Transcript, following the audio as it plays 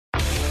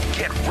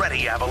Get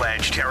ready,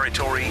 Avalanche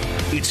territory.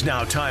 It's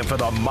now time for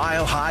the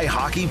Mile High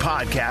Hockey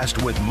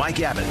Podcast with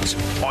Mike Evans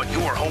on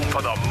your home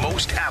for the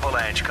most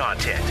Avalanche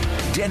content.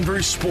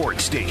 Denver's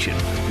sports station,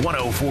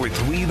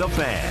 104.3 The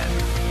Fan.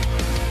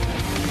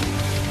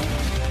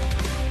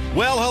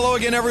 Well, hello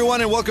again, everyone,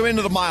 and welcome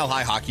into the Mile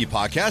High Hockey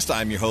Podcast.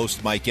 I'm your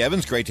host, Mike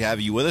Evans. Great to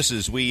have you with us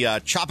as we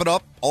chop it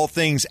up, all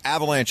things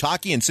Avalanche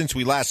hockey. And since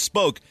we last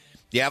spoke,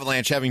 the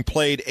Avalanche having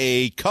played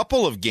a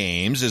couple of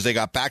games as they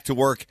got back to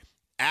work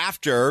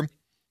after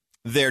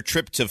their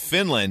trip to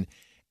Finland.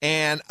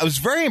 And I was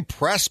very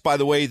impressed by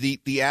the way the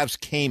Avs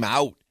came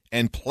out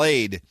and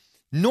played.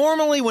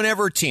 Normally,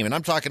 whenever a team, and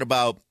I'm talking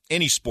about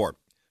any sport,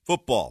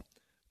 football,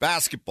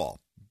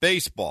 basketball,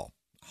 baseball,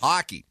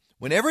 hockey,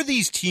 whenever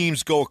these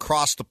teams go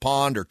across the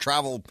pond or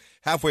travel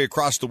halfway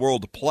across the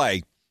world to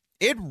play,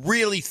 it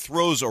really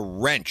throws a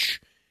wrench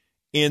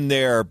in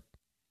their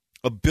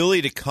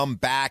ability to come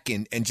back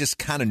and just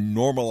kind of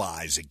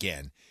normalize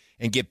again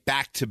and get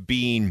back to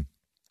being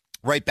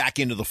right back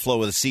into the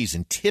flow of the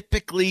season.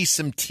 Typically,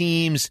 some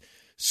teams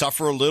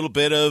suffer a little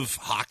bit of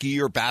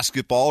hockey or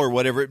basketball or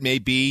whatever it may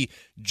be,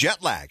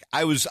 jet lag.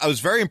 I was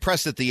very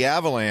impressed that the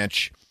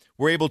Avalanche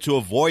were able to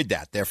avoid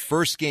that. Their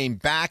first game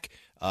back,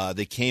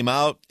 they came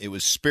out. It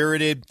was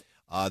spirited.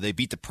 They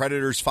beat the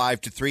Predators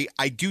 5-3.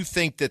 I do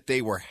think that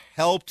they were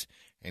helped,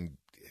 and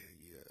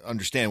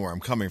understand where I'm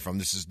coming from.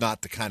 This is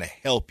not the kind of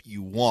help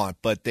you want,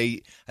 but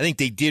I think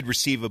they did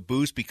receive a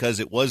boost because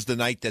it was the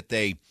night that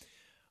they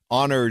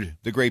honored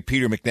the great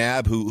Peter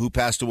McNabb, who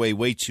passed away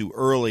way too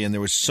early, and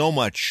there was so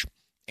much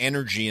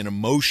energy and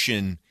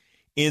emotion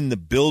in the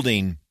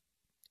building,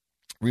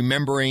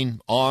 remembering,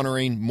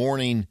 honoring,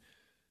 mourning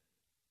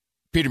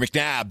Peter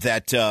McNabb,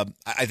 that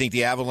I think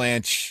the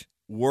Avalanche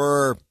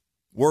were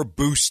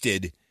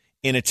boosted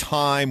in a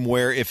time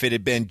where if it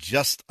had been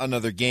just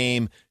another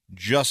game,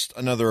 just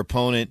another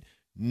opponent,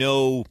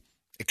 no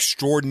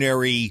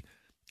extraordinary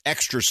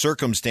extra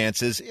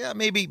circumstances, yeah,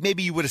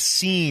 maybe you would have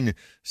seen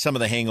some of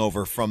the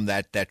hangover from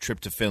that trip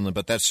to Finland,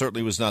 but that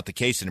certainly was not the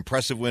case. An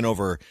impressive win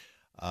over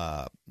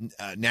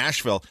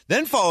Nashville,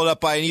 then followed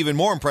up by an even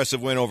more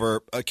impressive win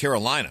over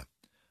Carolina.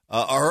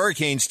 A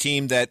Hurricanes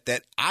team that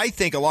I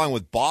think, along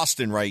with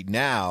Boston right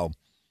now,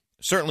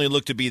 certainly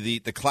look to be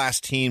the class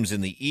teams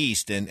in the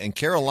East. And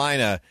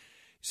Carolina,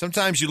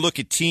 sometimes you look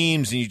at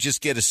teams and you just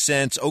get a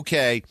sense,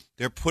 okay,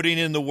 they're putting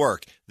in the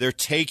work. They're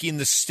taking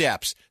the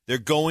steps. They're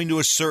going to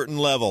a certain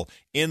level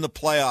in the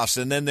playoffs,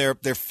 and then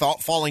they're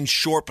falling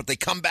short, but they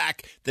come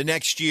back the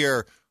next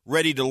year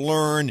ready to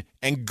learn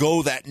and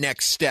go that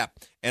next step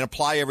and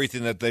apply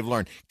everything that they've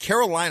learned.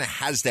 Carolina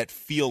has that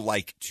feel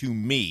like to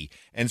me.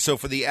 And so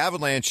for the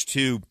Avalanche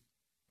to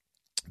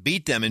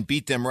beat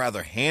them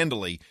rather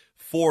handily,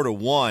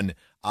 4-1,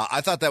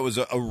 I thought that was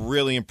a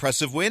really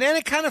impressive win. And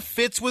it kind of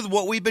fits with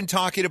what we've been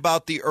talking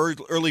about the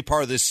early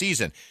part of this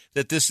season,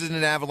 that this is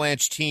an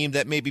Avalanche team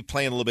that may be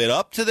playing a little bit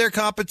up to their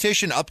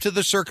competition, up to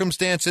the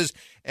circumstances,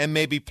 and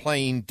maybe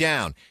playing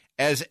down.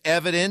 As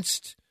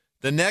evidenced,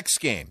 the next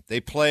game, they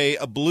play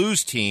a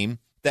Blues team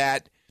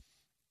that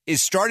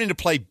is starting to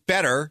play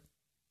better,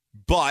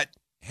 but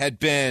had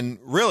been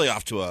really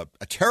off to a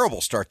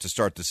terrible start to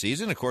start the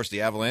season. Of course,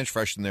 the Avalanche,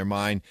 fresh in their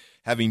mind,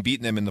 having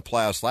beaten them in the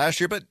playoffs last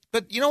year. But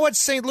you know what?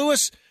 St.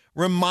 Louis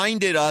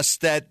reminded us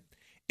that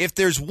if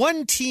there's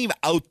one team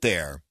out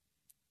there,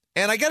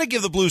 and I got to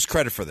give the Blues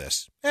credit for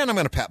this, and I'm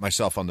going to pat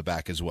myself on the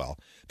back as well,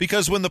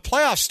 because when the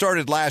playoffs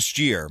started last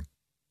year,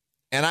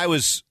 and I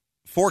was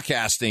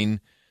forecasting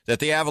that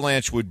the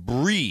Avalanche would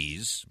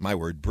breeze, my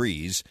word,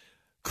 breeze,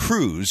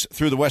 cruise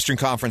through the Western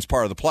Conference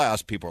part of the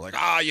playoffs, people are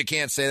like, you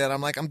can't say that.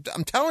 I'm like,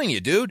 I'm telling you,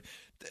 dude,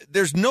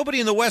 there's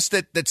nobody in the West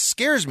that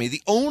scares me.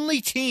 The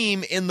only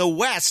team in the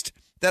West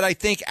that I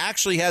think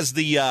actually has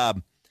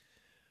the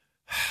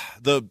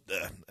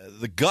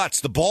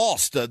guts, the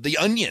balls, the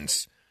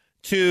onions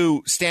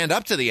to stand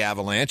up to the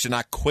Avalanche and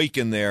not quake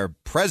in their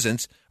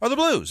presence are the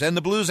Blues. And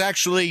the Blues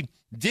actually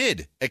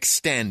did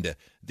extend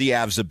the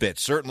Avs a bit.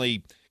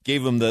 Certainly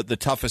gave them the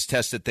toughest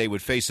test that they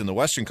would face in the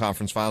Western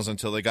Conference Finals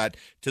until they got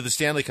to the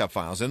Stanley Cup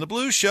Finals. And the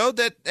Blues showed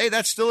that, hey,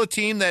 that's still a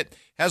team that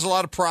has a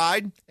lot of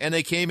pride, and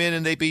they came in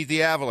and they beat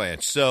the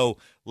Avalanche. So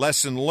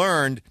lesson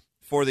learned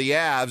for the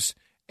Avs,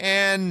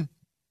 and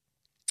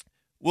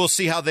we'll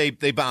see how they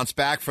bounce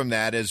back from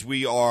that as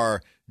we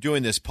are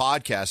doing this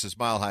podcast, this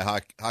Mile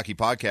High Hockey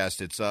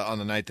Podcast. It's on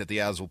the night that the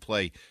Avs will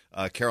play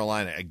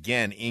Carolina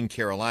again in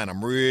Carolina.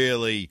 I'm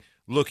really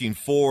looking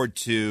forward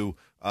to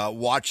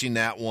watching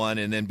that one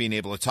and then being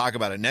able to talk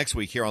about it next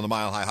week here on the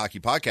Mile High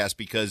Hockey Podcast,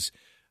 because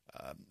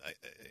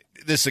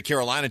this is a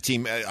Carolina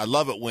team. I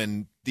love it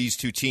when these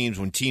two teams,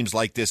 when teams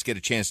like this get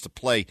a chance to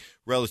play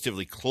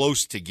relatively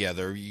close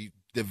together. You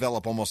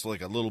develop almost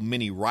like a little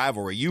mini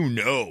rivalry.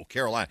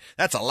 Carolina,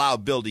 that's a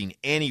loud building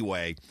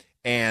anyway,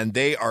 and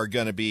they are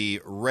going to be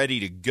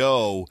ready to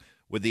go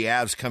with the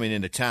Avs coming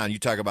into town. You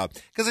talk about,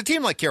 because a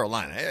team like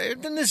Carolina,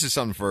 and this is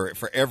something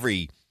for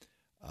every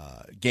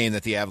game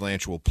that the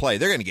Avalanche will play,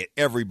 they're going to get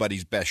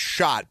everybody's best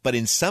shot, but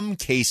in some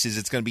cases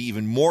it's going to be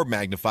even more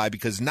magnified,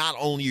 because not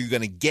only are you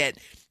going to get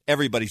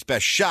everybody's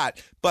best shot,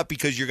 but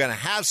because you're going to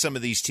have some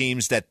of these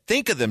teams that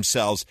think of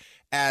themselves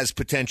as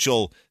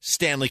potential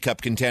Stanley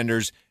Cup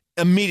contenders.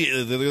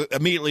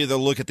 Immediately they'll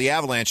look at the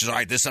Avalanche as, all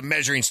right, this is a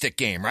measuring stick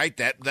game, right?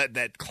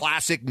 That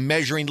classic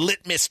measuring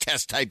litmus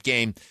test type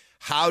game.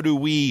 How do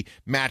we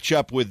match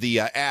up with the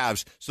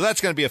Avs? So that's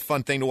going to be a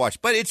fun thing to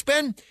watch. But it's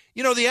been,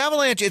 the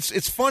Avalanche,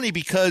 it's funny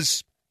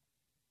because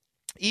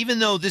even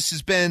though this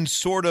has been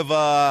sort of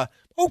a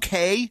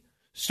okay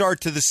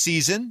start to the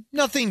season,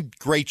 nothing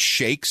great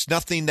shakes,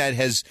 nothing that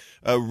has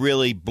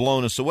really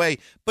blown us away.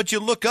 But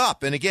you look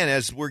up, and again,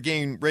 as we're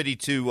getting ready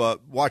to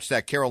watch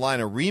that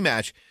Carolina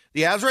rematch,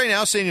 the Avs right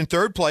now sitting in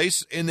third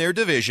place in their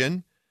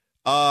division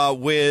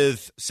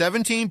with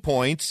 17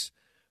 points,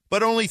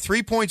 but only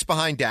 3 points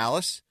behind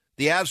Dallas.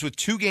 The Avs with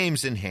 2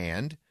 games in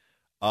hand.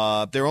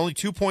 They're only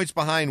 2 points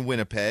behind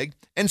Winnipeg.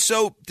 And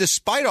so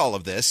despite all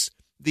of this,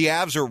 the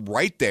Avs are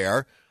right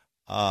there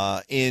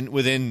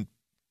within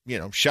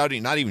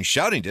shouting, not even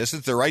shouting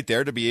distance. They're right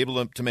there to be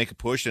able to make a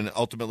push and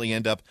ultimately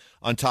end up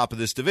on top of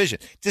this division.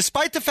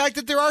 Despite the fact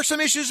that there are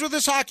some issues with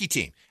this hockey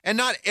team, and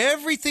not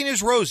everything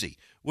is rosy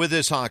with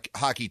this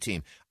hockey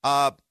team.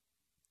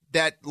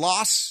 That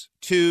loss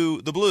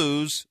to the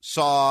Blues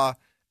saw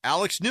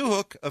Alex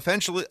Newhook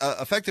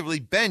effectively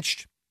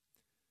benched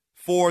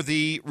for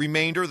the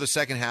remainder of the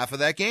second half of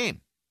that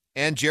game.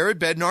 And Jared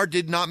Bednar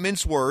did not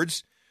mince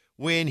words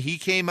when he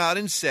came out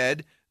and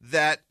said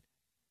that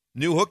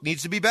Newhook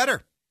needs to be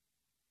better.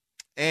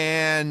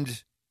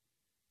 And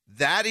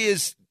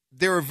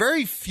there are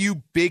very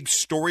few big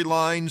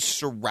storylines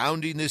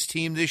surrounding this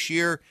team this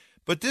year,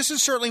 but this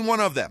is certainly one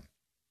of them.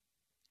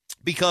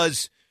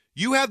 Because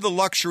you have the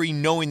luxury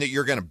knowing that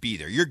you're going to be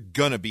there. You're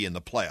going to be in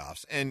the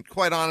playoffs. And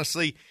quite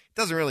honestly, it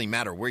doesn't really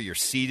matter where you're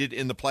seated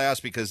in the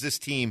playoffs because this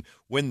team,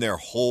 when they're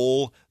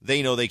whole,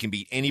 they know they can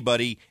beat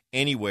anybody,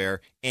 anywhere,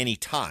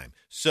 anytime.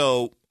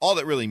 So all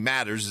that really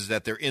matters is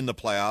that they're in the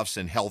playoffs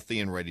and healthy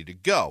and ready to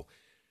go.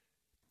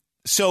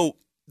 So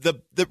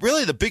the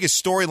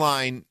biggest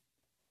storyline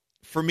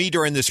for me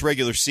during this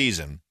regular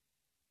season,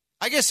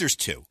 I guess there's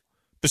 2,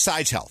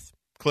 besides health,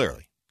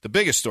 clearly. The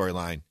biggest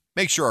storyline,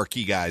 make sure our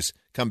key guys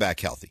come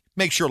back healthy.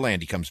 Make sure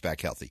Landy comes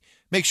back healthy.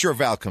 Make sure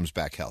Val comes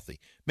back healthy.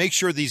 Make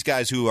sure these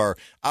guys who are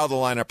out of the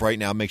lineup right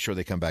now, make sure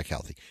they come back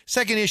healthy.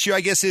 Second issue,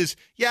 I guess, is,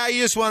 you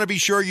just want to be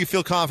sure you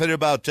feel confident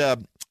about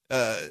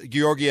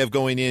Georgiev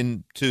going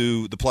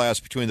into the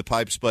playoffs between the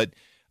pipes, but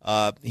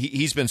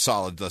he's been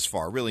solid thus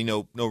far. Really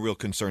no real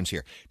concerns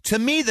here. To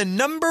me, the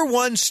number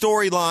one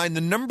storyline,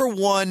 the number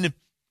one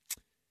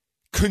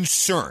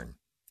concern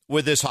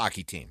with this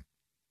hockey team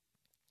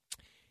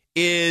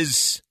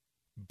is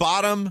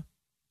bottom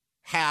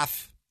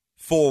half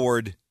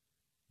forward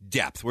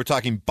depth. We're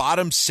talking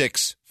bottom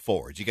 6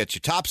 forwards. You got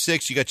your top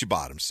 6, you got your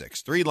bottom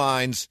 6. 4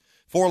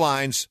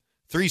 lines,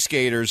 3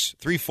 skaters,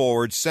 3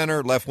 forwards,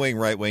 center, left wing,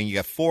 right wing. You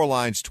got 4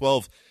 lines,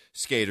 12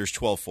 skaters,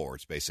 12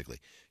 forwards, basically.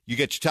 You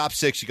get your top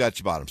 6, you got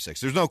your bottom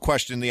 6. There's no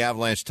question the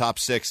Avalanche top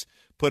 6,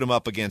 put them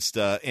up against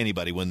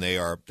anybody when they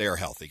are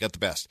healthy. Got the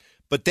best.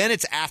 But then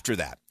it's after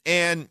that.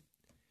 And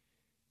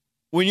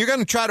when you're going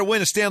to try to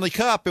win a Stanley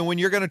Cup and when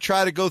you're going to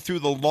try to go through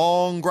the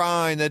long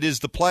grind that is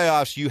the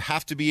playoffs, you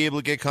have to be able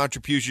to get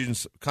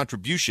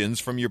contributions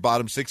from your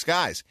bottom 6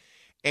 guys.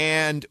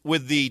 And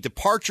with the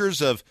departures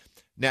of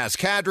Naz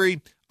Kadri,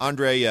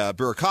 Andrei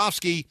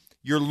Burakovsky,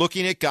 you're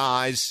looking at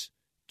guys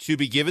to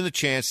be given the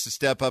chance to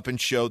step up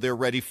and show they're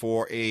ready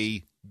for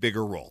a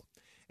bigger role.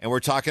 And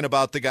we're talking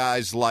about the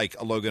guys like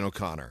a Logan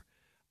O'Connor,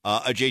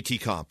 a JT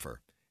Compher,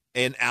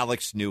 and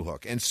Alex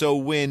Newhook. And so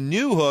when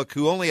Newhook,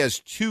 who only has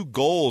 2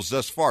 goals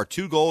thus far,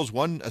 2 goals,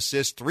 1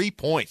 assist, 3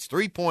 points,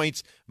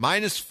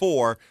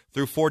 -4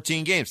 through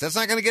 14 games, that's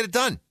not going to get it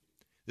done.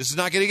 This is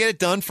not going to get it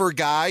done for a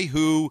guy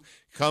who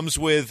comes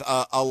with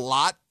a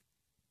lot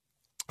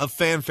of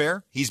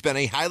fanfare. He's been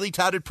a highly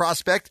touted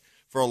prospect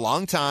for a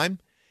long time,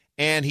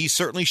 and he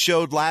certainly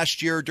showed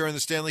last year during the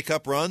Stanley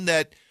Cup run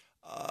that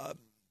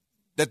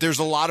there's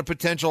a lot of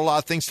potential, a lot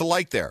of things to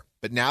like there.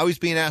 But now he's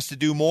being asked to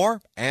do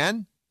more,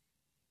 and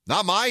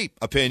not my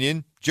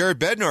opinion, Jared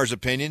Bednar's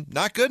opinion,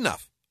 not good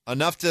enough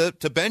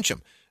to bench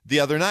him the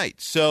other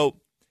night. So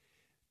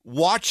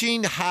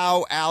watching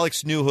how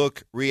Alex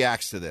Newhook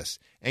reacts to this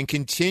and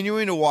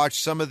continuing to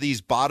watch some of these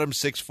bottom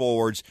 6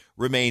 forwards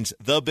remains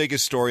the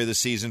biggest story of the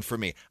season for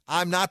me.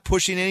 I'm not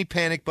pushing any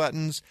panic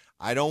buttons.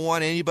 I don't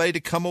want anybody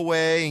to come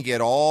away and get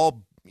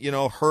all,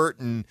 hurt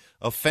and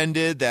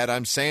offended that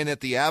I'm saying that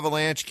the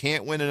Avalanche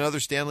can't win another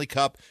Stanley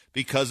Cup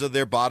because of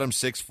their bottom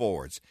 6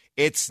 forwards.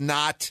 It's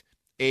not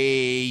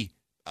a,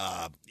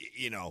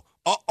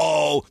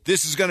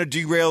 this is going to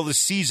derail the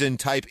season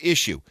type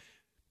issue.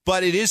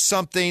 But it is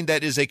something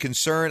that is a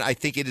concern. I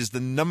think it is the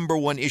number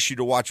one issue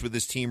to watch with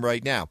this team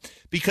right now.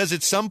 Because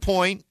at some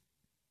point,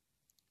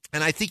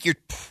 and I think you're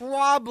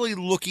probably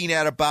looking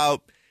at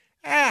about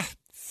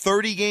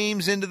 30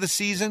 games into the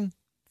season,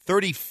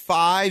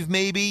 35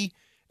 maybe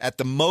at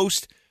the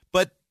most.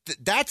 But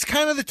that's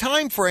kind of the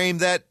time frame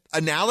that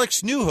an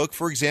Alex Newhook,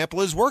 for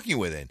example, is working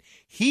within.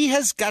 He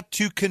has got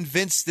to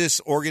convince this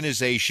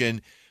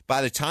organization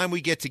by the time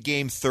we get to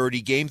game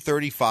 30, game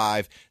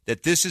 35,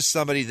 that this is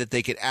somebody that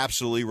they could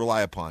absolutely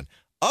rely upon.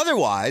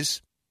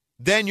 Otherwise,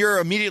 then you're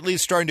immediately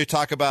starting to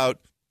talk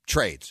about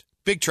trades,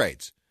 big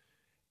trades,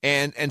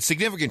 and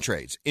significant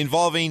trades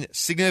involving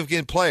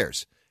significant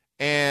players.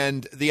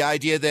 And the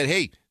idea that,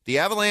 hey, the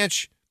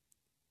Avalanche,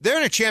 they're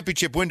in a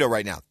championship window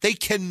right now. They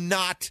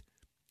cannot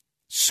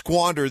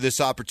squander this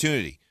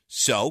opportunity.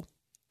 So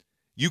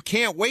you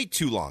can't wait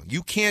too long.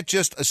 You can't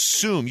just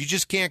assume. You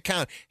just can't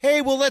count.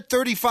 Hey, we'll let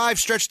 35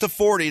 stretch to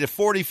 40, to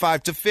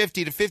 45, to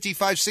 50, to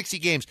 55, 60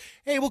 games.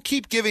 Hey, we'll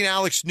keep giving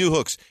Alex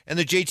Newhooks and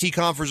the JT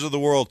Compher's of the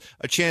world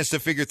a chance to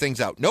figure things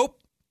out. Nope.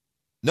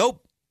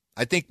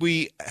 I think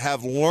we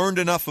have learned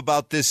enough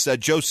about this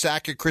Joe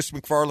Sakic, Chris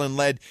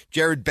McFarland-led,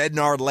 Jared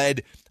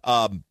Bednar-led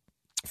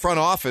front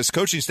office,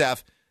 coaching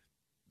staff.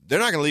 They're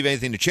not going to leave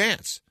anything to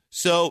chance.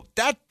 So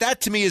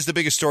that to me is the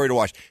biggest story to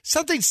watch.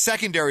 Something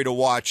secondary to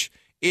watch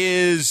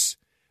is,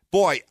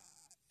 boy,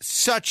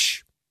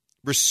 such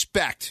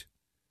respect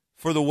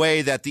for the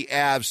way that the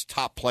Avs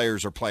top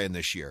players are playing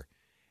this year.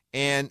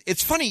 And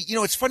it's funny,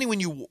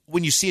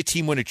 when you see a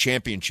team win a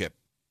championship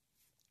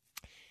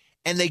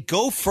and they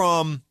go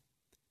from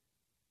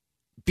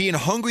being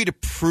hungry to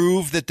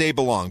prove that they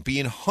belong,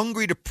 being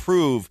hungry to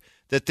prove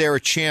that they're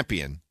a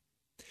champion,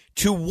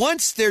 to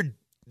once they're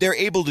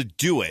able to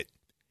do it,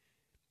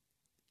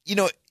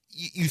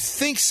 you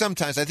think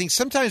sometimes, I think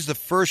sometimes the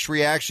first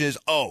reaction is,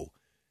 oh,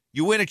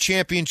 you win a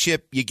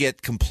championship, you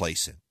get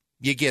complacent,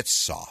 you get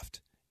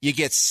soft, you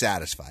get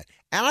satisfied.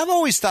 And I've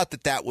always thought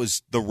that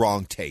was the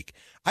wrong take.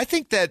 I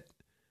think that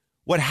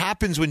what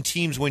happens when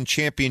teams win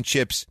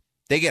championships,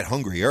 they get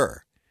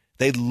hungrier.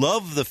 They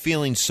love the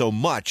feeling so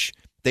much,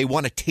 they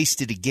want to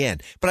taste it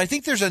again. But I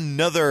think there's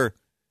another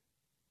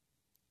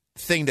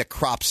thing that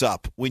crops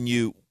up when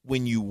you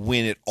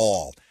win it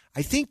all.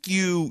 I think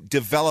you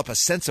develop a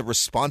sense of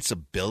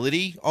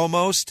responsibility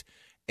almost,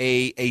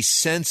 a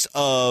sense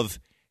of,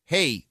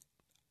 hey,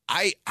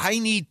 I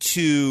need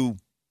to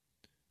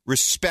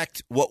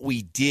respect what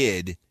we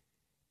did,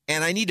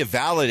 and I need to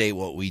validate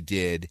what we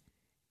did,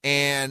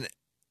 and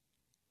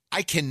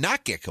I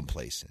cannot get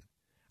complacent.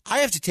 I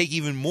have to take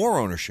even more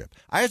ownership.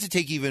 I have to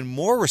take even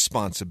more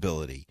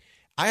responsibility.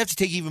 I have to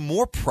take even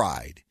more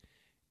pride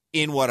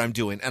in what I'm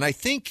doing. And I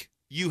think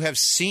you have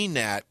seen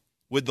that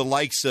with the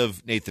likes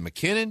of Nathan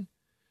MacKinnon,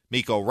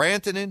 Mikko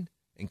Rantanen,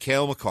 and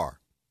Cale Makar.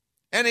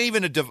 And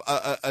even a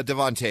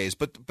Devontae's,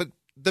 but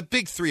the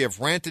big three of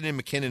Rantanen,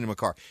 McKinnon, and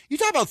Makar. You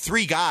talk about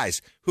three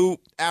guys who,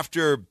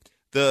 after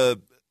the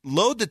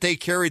load that they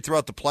carried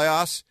throughout the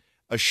playoffs,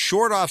 a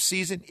short off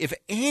season, if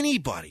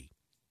anybody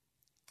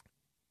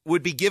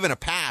would be given a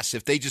pass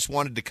if they just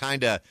wanted to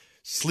kind of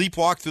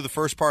sleepwalk through the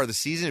first part of the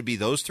season, it'd be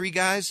those three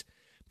guys.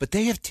 But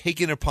they have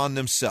taken it upon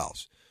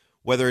themselves,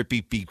 whether it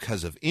be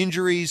because of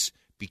injuries,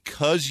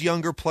 because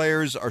younger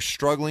players are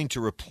struggling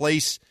to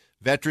replace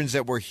veterans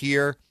that were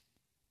here.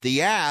 The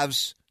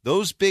Avs,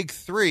 those big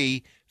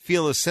three,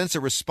 feel a sense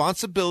of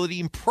responsibility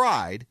and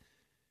pride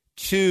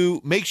to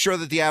make sure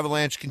that the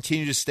Avalanche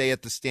continue to stay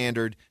at the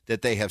standard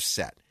that they have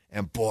set.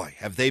 And boy,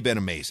 have they been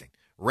amazing.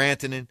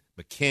 Rantanen,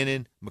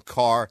 McKinnon,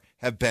 Makar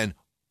have been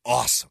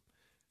awesome.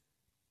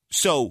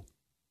 So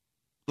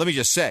let me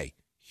just say,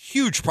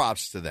 huge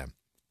props to them.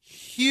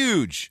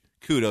 Huge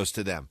kudos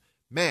to them.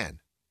 Man,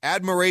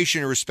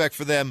 admiration and respect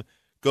for them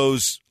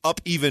goes up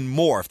even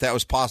more if that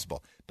was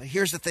possible. But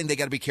here's the thing they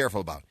got to be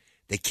careful about.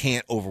 They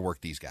can't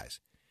overwork these guys.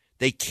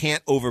 They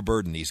can't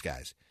overburden these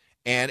guys.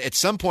 And at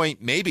some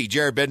point, maybe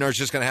Jared Bednar is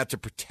just going to have to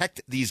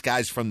protect these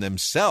guys from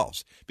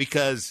themselves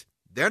because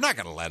they're not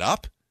going to let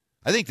up.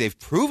 I think they've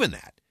proven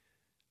that.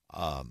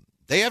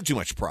 They have too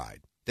much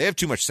pride. They have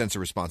too much sense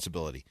of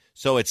responsibility.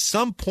 So at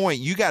some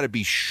point, you got to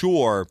be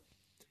sure,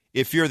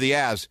 if you're the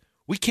Avs,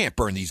 we can't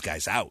burn these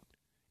guys out.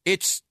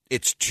 It's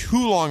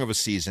too long of a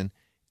season.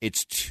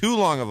 It's too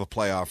long of a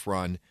playoff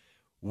run.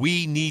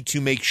 We need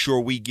to make sure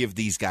we give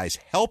these guys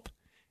help,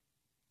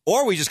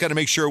 or we just got to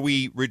make sure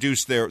we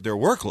reduce their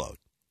workload.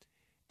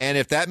 And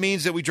if that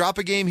means that we drop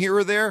a game here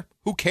or there,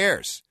 who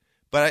cares?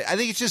 But I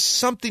think it's just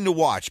something to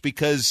watch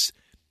because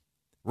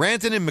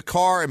Rantanen,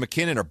 Makar, and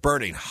McKinnon are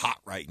burning hot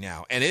right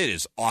now, and it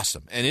is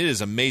awesome, and it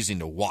is amazing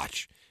to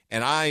watch.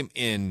 And I'm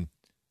in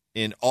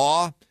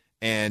awe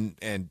and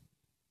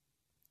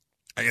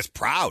I guess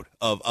proud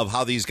of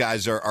how these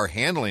guys are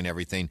handling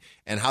everything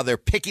and how they're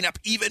picking up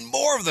even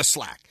more of the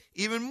slack,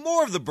 even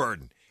more of the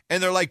burden.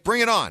 And they're like,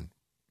 bring it on.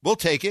 We'll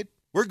take it.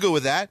 We're good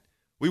with that.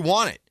 We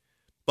want it.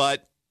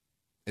 But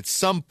at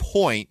some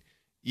point,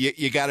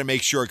 you got to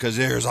make sure because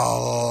there's a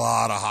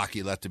lot of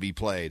hockey left to be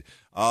played.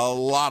 A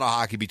lot of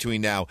hockey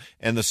between now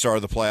and the start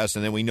of the playoffs,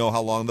 and then we know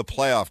how long the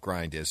playoff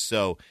grind is.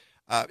 So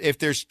if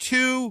there's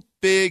two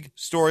big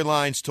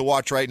storylines to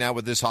watch right now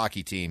with this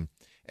hockey team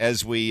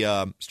as we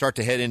start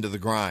to head into the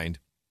grind,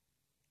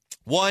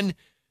 one,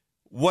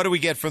 what do we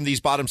get from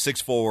these bottom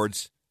six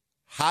forwards?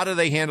 How do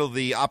they handle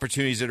the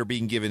opportunities that are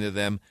being given to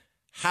them?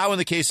 How, in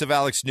the case of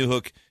Alex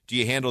Newhook, do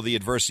you handle the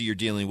adversity you're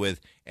dealing with?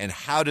 And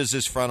how does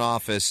this front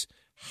office,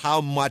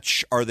 how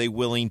much are they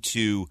willing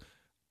to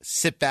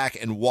sit back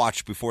and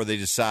watch before they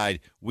decide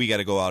we got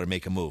to go out and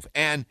make a move.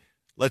 And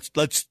let's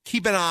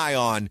keep an eye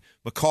on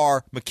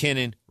Makar,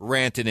 McKinnon,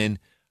 Rantanen.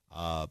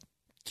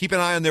 Keep an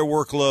eye on their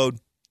workload.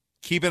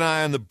 Keep an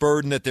eye on the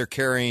burden that they're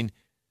carrying.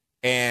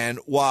 And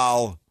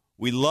while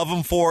we love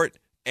them for it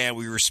and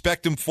we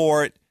respect them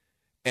for it,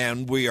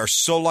 and we are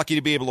so lucky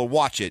to be able to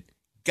watch it,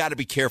 got to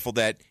be careful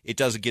that it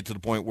doesn't get to the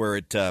point where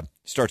it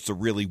starts to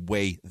really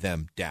weigh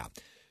them down.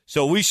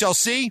 So we shall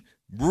see.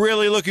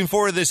 Really looking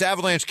forward to this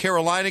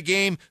Avalanche-Carolina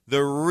game, the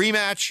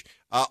rematch.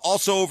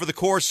 Also, over the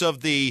course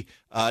of the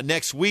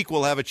next week,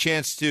 we'll have a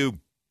chance to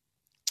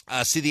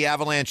see the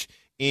Avalanche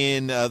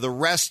in the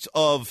rest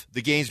of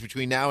the games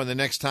between now and the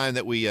next time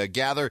that we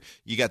gather.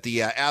 You got the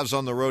Avs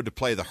on the road to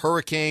play the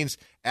Hurricanes,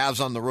 Avs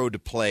on the road to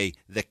play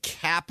the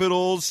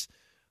Capitals.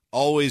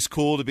 Always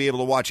cool to be able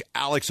to watch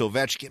Alex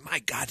Ovechkin. My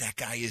God, that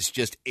guy is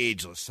just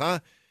ageless, huh?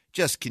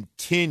 Just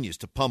continues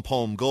to pump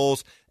home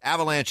goals.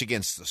 Avalanche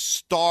against the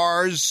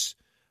Stars.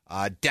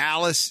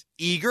 Dallas,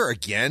 eager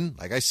again,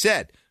 like I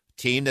said,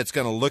 team that's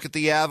going to look at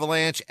the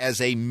Avalanche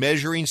as a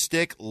measuring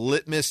stick,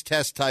 litmus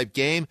test type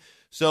game.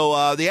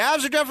 So the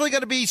Avs are definitely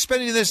going to be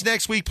spending this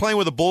next week playing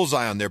with a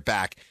bullseye on their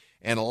back,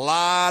 and a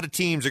lot of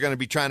teams are going to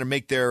be trying to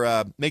make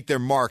their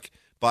mark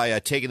by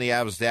taking the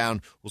Avs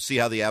down. We'll see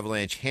how the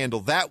Avalanche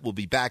handle that. We'll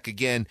be back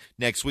again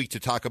next week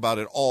to talk about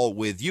it all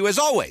with you. As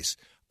always,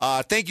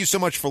 thank you so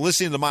much for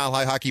listening to the Mile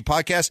High Hockey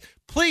Podcast.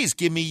 Please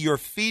give me your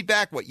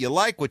feedback, what you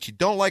like, what you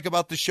don't like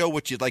about the show,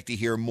 what you'd like to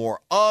hear more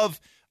of.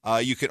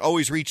 You can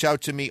always reach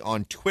out to me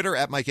on Twitter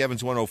at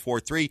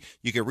MikeEvans1043.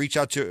 You can reach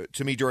out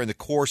to me during the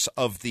course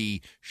of the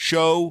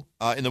show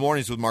in the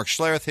mornings with Mark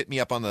Schlereth. Hit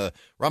me up on the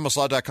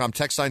RamosLaw.com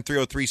text line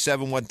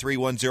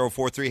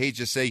 303-713-1043. Hey,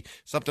 just say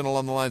something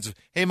along the lines of,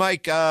 hey,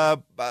 Mike,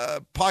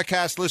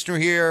 podcast listener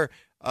here.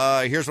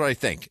 Here's what I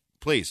think.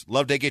 Please,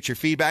 love to get your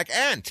feedback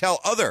and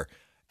tell other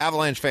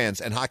Avalanche fans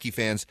and hockey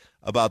fans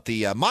about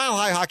the Mile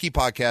High Hockey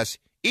Podcast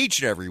each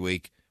and every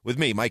week with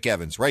me, Mike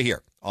Evans, right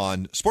here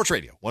on Sports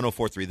Radio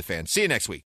 104.3 The Fan. See you next week.